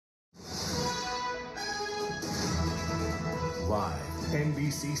Live,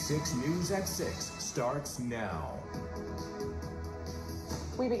 NBC6 News at 6 starts now.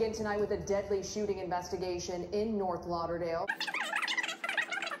 We begin tonight with a deadly shooting investigation in North Lauderdale.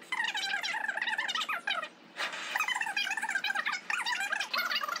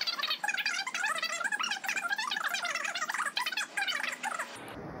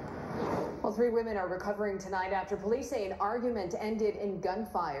 Well, 3 women are recovering tonight after police say an argument ended in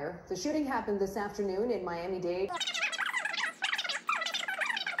gunfire. The shooting happened this afternoon in Miami-Dade.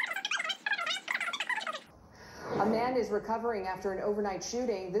 A man is recovering after an overnight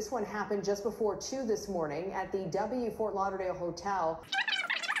shooting. This one happened just before 2 this morning at the W Fort Lauderdale Hotel.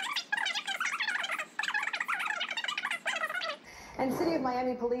 And City of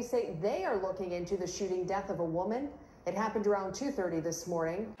Miami police say they are looking into the shooting death of a woman. It happened around 2:30 this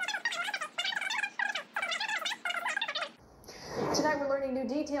morning. Tonight we're learning new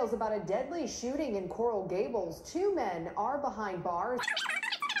details about a deadly shooting in Coral Gables. 2 men are behind bars.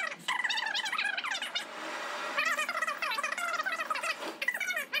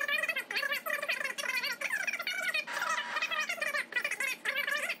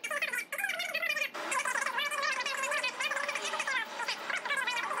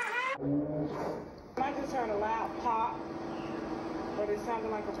 I just heard a loud pop, but it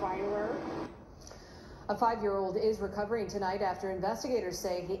sounded like a firework. A 5-year-old is recovering tonight after investigators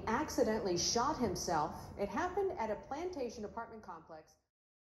say he accidentally shot himself. It happened at a Plantation apartment complex.